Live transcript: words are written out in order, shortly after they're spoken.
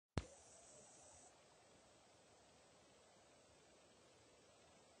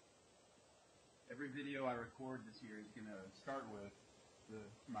video I record this year is going to start with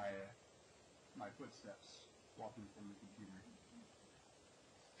my footsteps walking from the computer.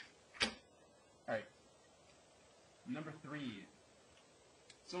 Alright. Number 3.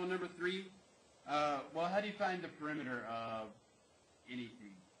 So in number 3, well, how do you find the perimeter of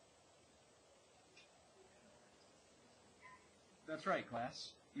anything? That's right,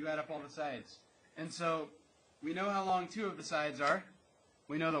 class. You add up all the sides. And so, we know how long 2 of the sides are.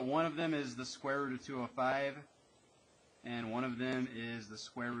 We know that one of them is the square root of 205, and one of them is the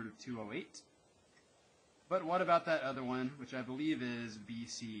square root of 208. But what about that other one, which I believe is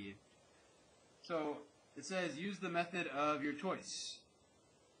BC? So, it says, use the method of your choice.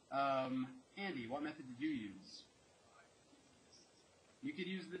 Andy, what method did you use? You could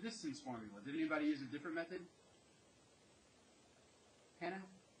use the distance formula. Did anybody use a different method? Hannah?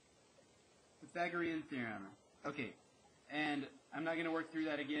 Pythagorean theorem. Okay, and I'm not going to work through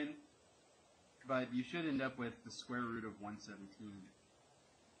that again, but you should end up with the square root of 117.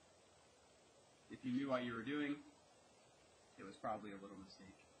 If you knew what you were doing, it was probably a little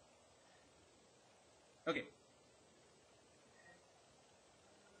mistake. Okay.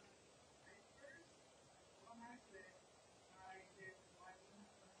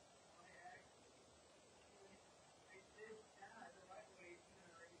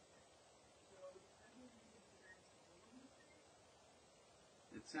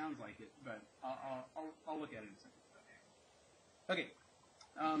 It sounds like it, but I'll look at it in a second. Okay,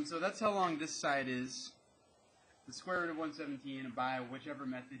 so that's how long this side is. The square root of 117 by whichever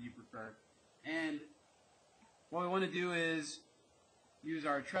method you prefer. And what we want to do is use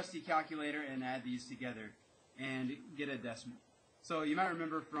our trusty calculator and add these together and get a decimal. So you might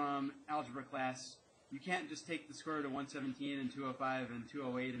remember from algebra class, you can't just take the square root of 117 and 205 and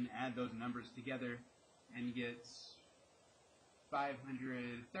 208 and add those numbers together and get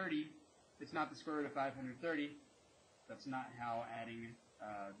 530. It's not the square root of 530. That's not how adding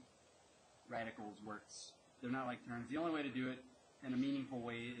radicals works. They're not like terms. The only way to do it in a meaningful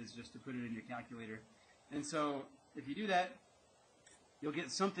way is just to put it in your calculator. And so if you do that, you'll get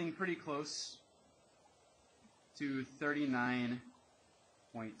something pretty close to 39.6.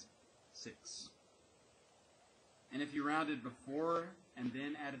 And if you rounded before and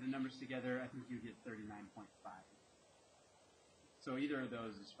then added the numbers together, I think you get 39.5. So either of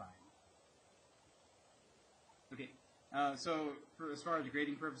those is fine. Okay, so as far as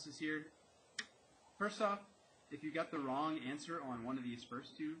grading purposes here, first off, if you got the wrong answer on one of these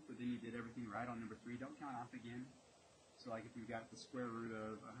first 2, but then you did everything right on number 3, don't count off again. So like if you got the square root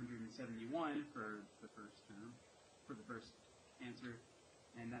of 171 for the first term, for the first answer,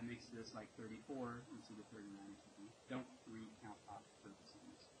 and that makes this like 34 instead of 39 or something. Don't recount off for the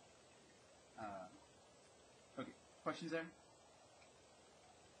sentence. Okay, questions there?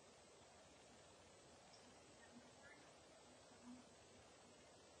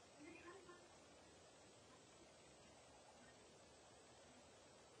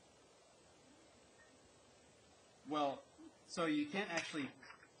 Well, so you can't actually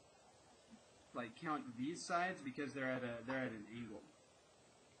like count these sides because they're at an angle,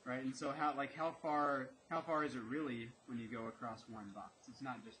 right? And so how far is it really when you go across one box? It's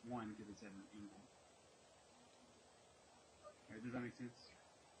not just one because it's at an angle. Right, does that make sense?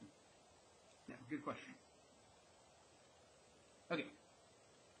 Yeah, good question. Okay,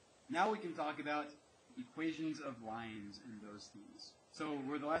 now we can talk about equations of lines and those things. So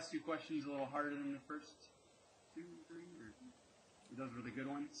were the last 2 questions a little harder than the first 2, 3, or those were the good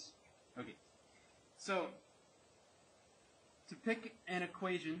ones? Okay. So, to pick an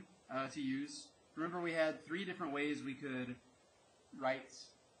equation to use, remember we had 3 different ways we could write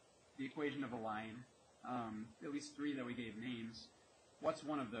the equation of a line. At least 3 that we gave names. What's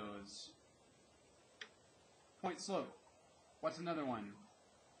one of those? Point slope. What's another one?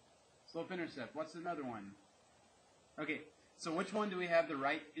 Slope intercept. What's another one? Okay, so which one do we have the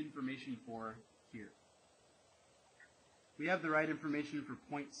right information for here? We have the right information for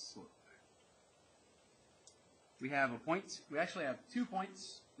point slope. We have a point. We actually have 2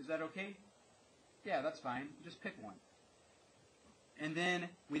 points. Is that okay? Yeah, that's fine. Just pick one. And then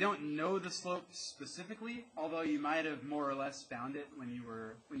we don't know the slope specifically, although you might have more or less found it when you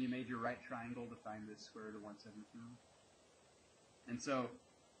made your right triangle to find the square root of 117. And so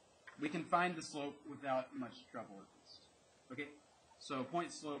we can find the slope without much trouble at least. Okay? So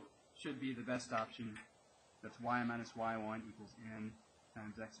point slope should be the best option. That's y minus y1 equals n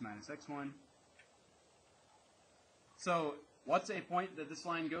times x minus x1. So what's a point that this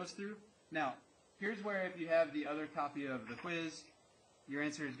line goes through? Now, here's where if you have the other copy of the quiz, your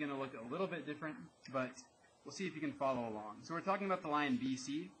answer is going to look a little bit different, but we'll see if you can follow along. So we're talking about the line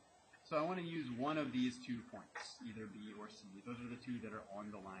BC. So I want to use one of these 2 points, either B or C. Those are the 2 that are on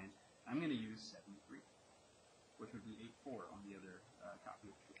the line. I'm going to use 7, 3, which would be 8, 4 on the other copy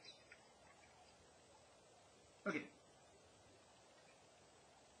of the choice. Okay.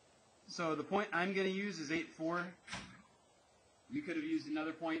 So the point I'm going to use is 8, 4. You could have used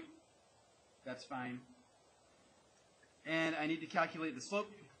another point. That's fine. And I need to calculate the slope.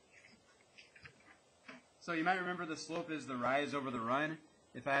 So you might remember the slope is the rise over the run.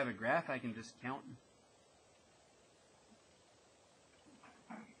 If I have a graph, I can just count.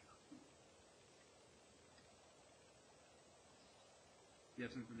 You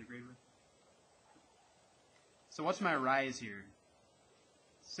have something to grade with? So what's my rise here?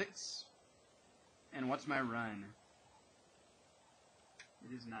 6. And what's my run?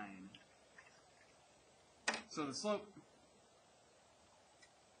 It is 9. So the slope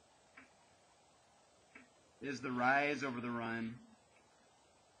is the rise over the run.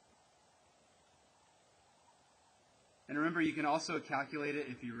 And remember, you can also calculate it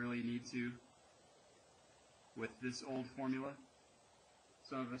if you really need to with this old formula.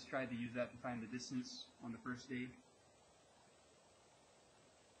 Some of us tried to use that to find the distance on the first day.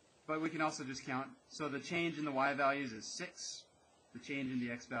 But we can also just count. So the change in the y values is 6. The change in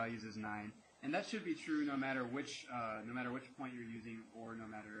the x values is 9. And that should be true no matter which point you're using, or no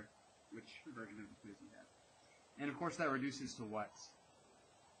matter which version of the quiz you have. And of course that reduces to what?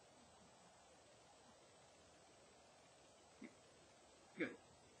 Good.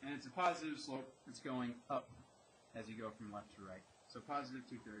 And it's a positive slope. It's going up as you go from left to right. So positive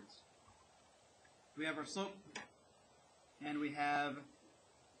 2/3. We have our slope, and we have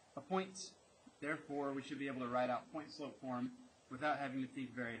a point. Therefore, we should be able to write out point slope form without having to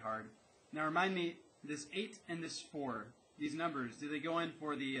think very hard. Now remind me, this 8 and this 4, these numbers, do they go in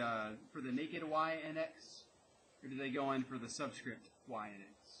for the naked y and x, or do they go in for the subscript y and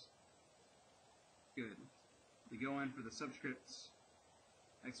x? Good. They go in for the subscripts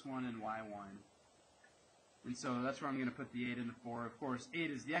x1 and y1. And so that's where I'm going to put the 8 and the 4. Of course, 8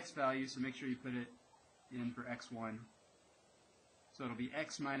 is the x value, so make sure you put it in for x1. So it'll be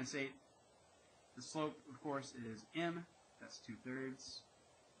x minus 8. The slope, of course, is m. That's 2/3.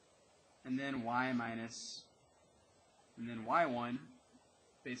 And then y minus, and then y1,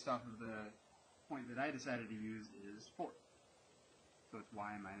 based off of the point that I decided to use, is 4. So it's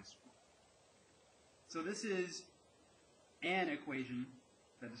y minus 4. So this is an equation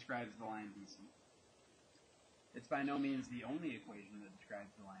that describes the line BC. It's by no means the only equation that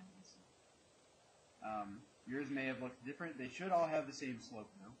describes the line BC. Yours may have looked different. They should all have the same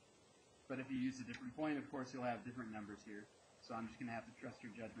slope, though. But if you use a different point, of course, you'll have different numbers here. So I'm just going to have to trust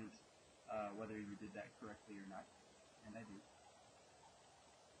your judgment whether you did that correctly or not. And I do.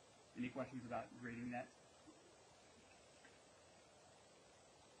 Any questions about grading that?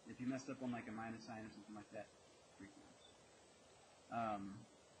 If you messed up on like a minus sign or something like that, 3 points.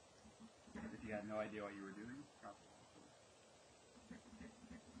 If you had no idea what you were doing, probably.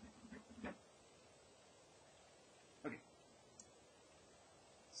 Okay.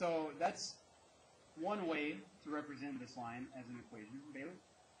 So that's one way to represent this line as an equation. Bailey?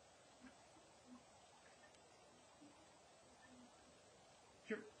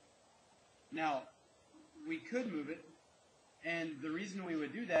 Sure. Now, we could move it, and the reason we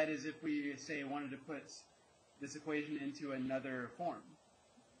would do that is if we, say, wanted to put this equation into another form.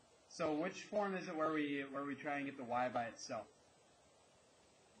 So which form is it where we try and get the y by itself?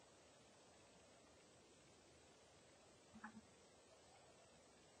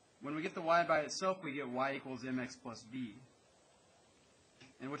 When we get the y by itself, we get y equals mx plus b.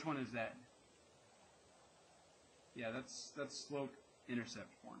 And which one is that? Yeah, that's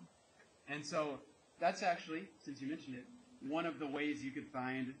slope-intercept form. And so that's actually, since you mentioned it, one of the ways you could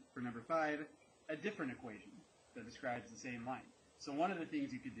find, for number 5, a different equation that describes the same line. So one of the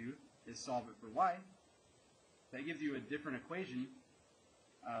things you could do is solve it for y. That gives you a different equation,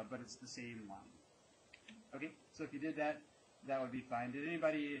 but it's the same line. Okay, so if you did that, that would be fine. Did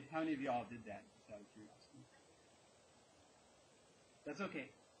anybody, how many of y'all did that, just out of curiosity? That's okay.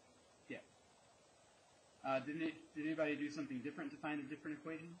 Yeah. Did anybody do something different to find a different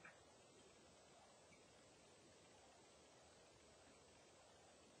equation?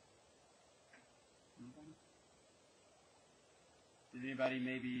 Did anybody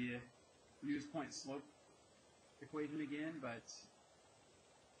maybe use point slope equation again, but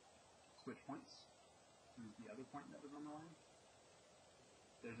switch points? Use the other point that was on the line?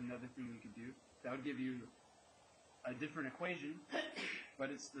 There's another thing you could do. That would give you a different equation,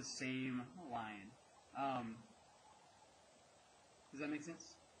 but it's the same line. Does that make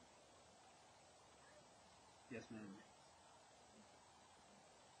sense? Yes, ma'am.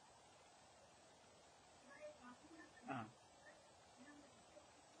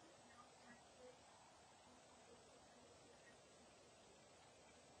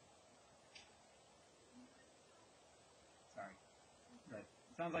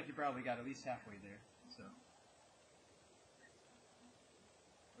 Sounds like you probably got at least halfway there. So,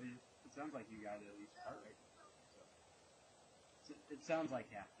 well, it sounds like you got it at least part right. So, it sounds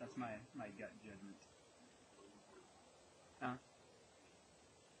like half. That's my gut judgment. Huh?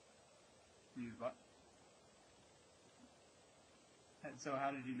 You what? So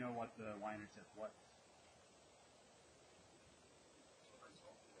how did you know what the liner tip was?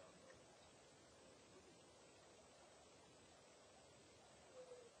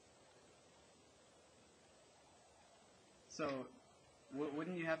 So,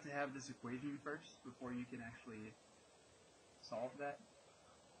 wouldn't you have to have this equation first before you can actually solve that?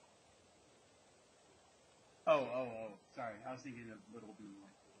 Oh, sorry. I was thinking of little being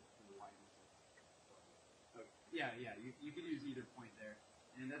like the liner tip. Okay. Yeah, you could use either point there.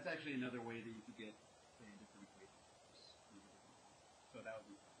 And that's actually another way that you could get, say, a different equation. So that would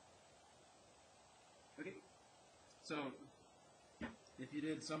be fine. Okay. So, if you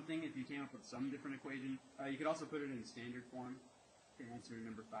did something, if you came up with some different equation, you could also put it in standard form to answer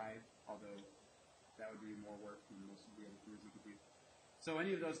number 5, although that would be more work than most of the other things you could do. So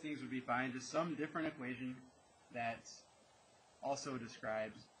any of those things would be fine, just some different equation that also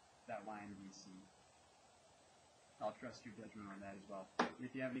describes that line BC. I'll trust your judgment on that as well. And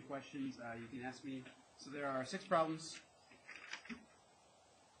if you have any questions, you can ask me. So there are 6 problems.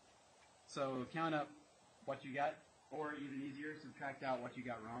 So count up what you got. Or even easier, subtract out what you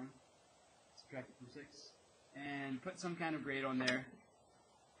got wrong. Subtract it from 6. And put some kind of grade on there.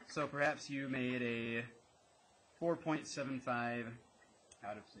 So perhaps you made a 4.75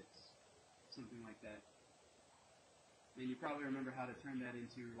 out of 6. Something like that. And you probably remember how to turn that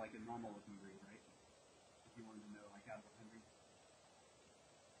into like a normal looking grade, right? If you wanted to know like out of 100.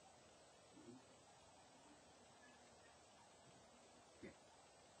 Yeah.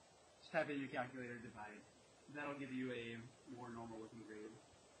 Just type in your calculator, divide. That'll give you a more normal looking grade.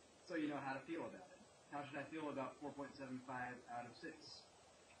 So you know how to feel about it. How should I feel about 4.75 out of 6?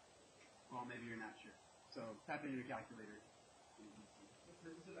 Well, maybe you're not sure. So type in your calculator.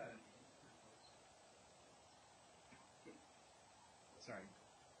 It's about it. Sorry.